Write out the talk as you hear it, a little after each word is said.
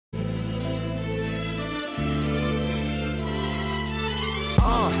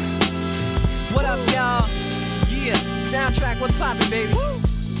What up, y'all? Yeah, soundtrack, what's poppin', baby?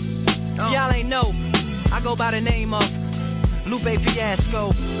 Y'all ain't know, I go by the name of Lupe Fiasco,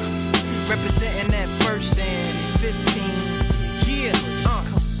 representing that first and 15. Yeah,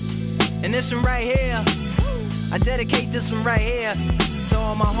 and this one right here, I dedicate this one right here to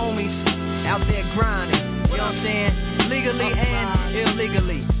all my homies out there grinding. You know what I'm saying? Legally and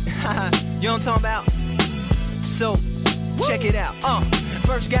illegally. You know what I'm talking about? So, check it out.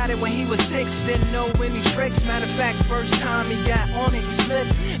 First got it when he was 6, didn't know any tricks. Matter of fact, first time he got on it, he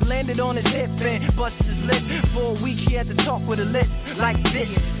slipped, landed on his hip and busted his lip. For a week he had to talk with a lisp like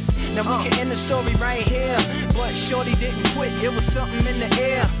this. Now we can end the story right here, but shorty didn't quit, it was something in the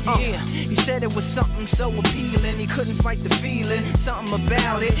air. Yeah, he said it was something so appealing, he couldn't fight the feeling, something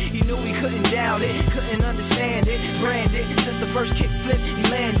about it. He knew he couldn't doubt it, couldn't understand it, branded since the first kick flip he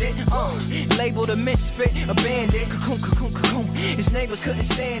landed. Labeled a misfit, a bandit. His neighbors couldn't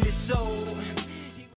stand it, so